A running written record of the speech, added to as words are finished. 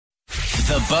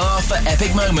The bar for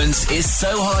epic moments is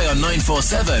so high on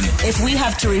 947. If we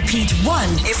have to repeat one,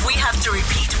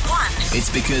 it's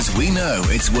because we know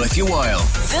it's worth your while.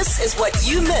 This is what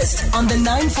you missed on the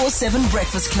 947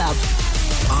 Breakfast Club.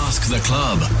 Ask the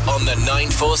club on the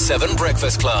 947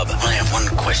 Breakfast Club. I have one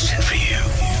question for you.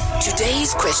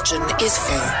 Today's question is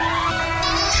for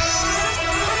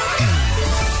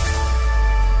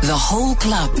the whole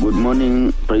club. Good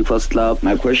morning, Breakfast Club.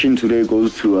 My question today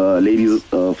goes to ladies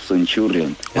of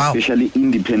Centurion, especially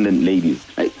independent ladies.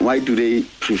 Like, why do they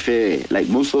prefer,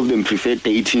 most of them prefer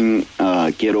dating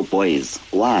ghetto boys?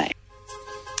 Why?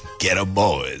 Ghetto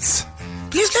boys.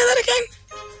 Please say that again.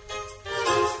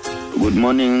 Good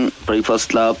morning, Breakfast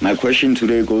Club. My question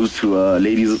today goes to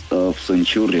ladies of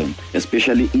Centurion,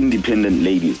 especially independent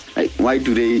ladies. Like, why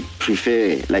do they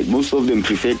prefer, most of them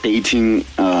prefer dating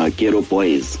ghetto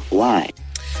boys? Why?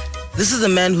 This is a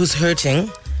man who's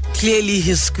hurting. Clearly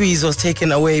his squeeze was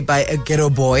taken away by a ghetto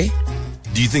boy.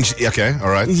 Do you think okay, all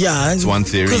right. Yeah. It's one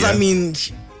theory. Because,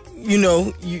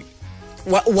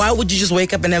 why would you just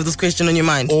wake up and have this question on your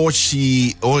mind? Or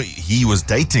he was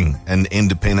dating an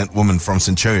independent woman from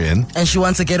Centurion. And she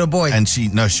wants a ghetto boy. And she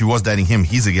was dating him.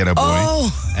 He's a ghetto boy.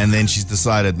 Oh. And then she's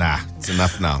decided, it's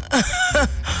enough now.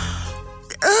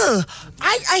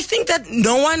 I think that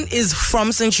no one is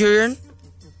from Centurion,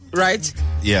 right?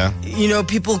 Yeah.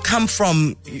 People come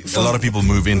from a lot of people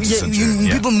move into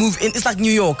Centurion. People move in. It's like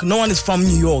New York. No one is from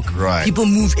New York. Right. People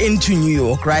move into New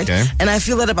York, right? Okay. And I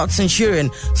feel that about Centurion.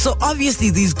 So obviously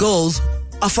these girls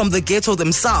are from the ghetto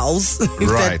themselves.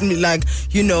 Right.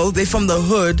 They're from the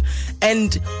hood.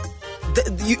 And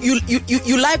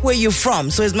you like where you're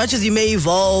from. So as much as you may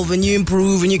evolve and you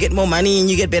improve and you get more money and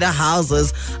you get better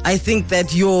houses, I think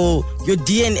that your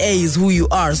DNA is who you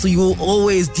are. So you will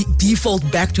always default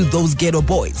back to those ghetto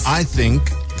boys. I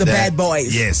think the bad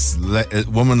boys. Yes,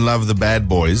 women love the bad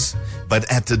boys, but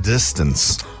at a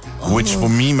distance. Which for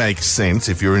me makes sense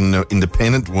if you're an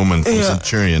independent woman from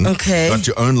Centurion. Okay. Got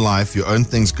your own life, your own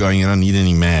things going, you don't need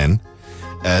any man.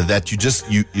 That you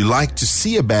like to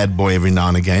see a bad boy every now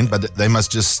and again, but they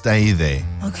must just stay there.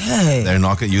 Okay. You're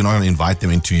not going to invite them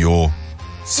into your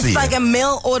sphere. It's like a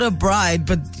mail order bride,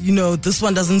 but this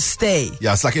one doesn't stay.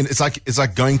 Yeah, it's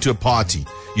like going to a party.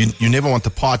 You never want the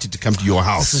party to come to your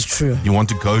house. This is true. You want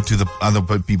to go to the other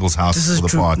people's houses for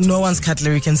the party. No one's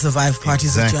cutlery can survive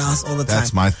parties at your house all the time.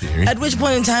 That's my theory. At which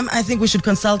point in time, I think we should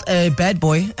consult a bad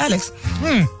boy, Alex.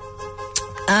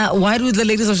 Why do the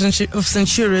ladies of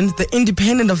Centurion, the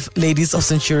independent of ladies of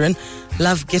Centurion,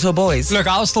 love ghetto boys? Look,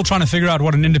 I was still trying to figure out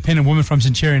what an independent woman from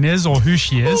Centurion is or who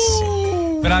she is.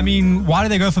 But why do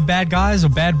they go for bad guys or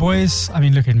bad boys?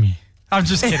 Look at me. I'm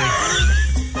just kidding.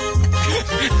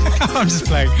 I'm just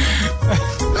playing.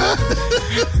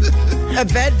 A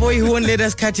bad boy who won't let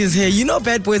us cut his hair.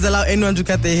 Bad boys allow anyone to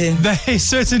cut their hair. They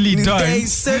certainly don't. They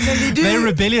certainly do. They're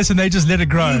rebellious and they just let it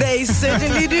grow. They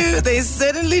certainly do. They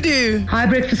certainly do. Hi,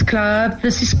 Breakfast Club.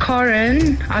 This is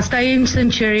Corin. I stay in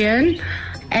Centurion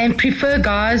and prefer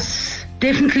guys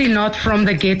definitely not from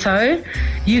the ghetto.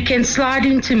 You can slide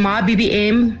into my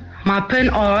BBM, my PIN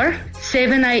R,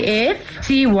 7AF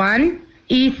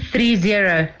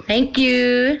C1E30. Thank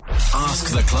you.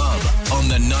 Ask the club on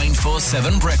the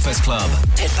 947 Breakfast Club.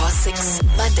 6:10,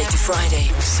 Monday to Friday.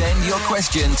 Send your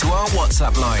question to our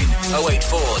WhatsApp line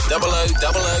 084 00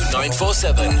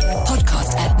 947.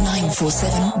 Podcast at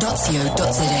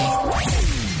 947.co.za.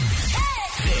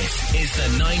 This is the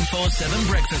 947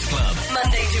 Breakfast Club.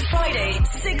 Monday to Friday,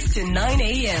 6 to 9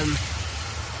 a.m.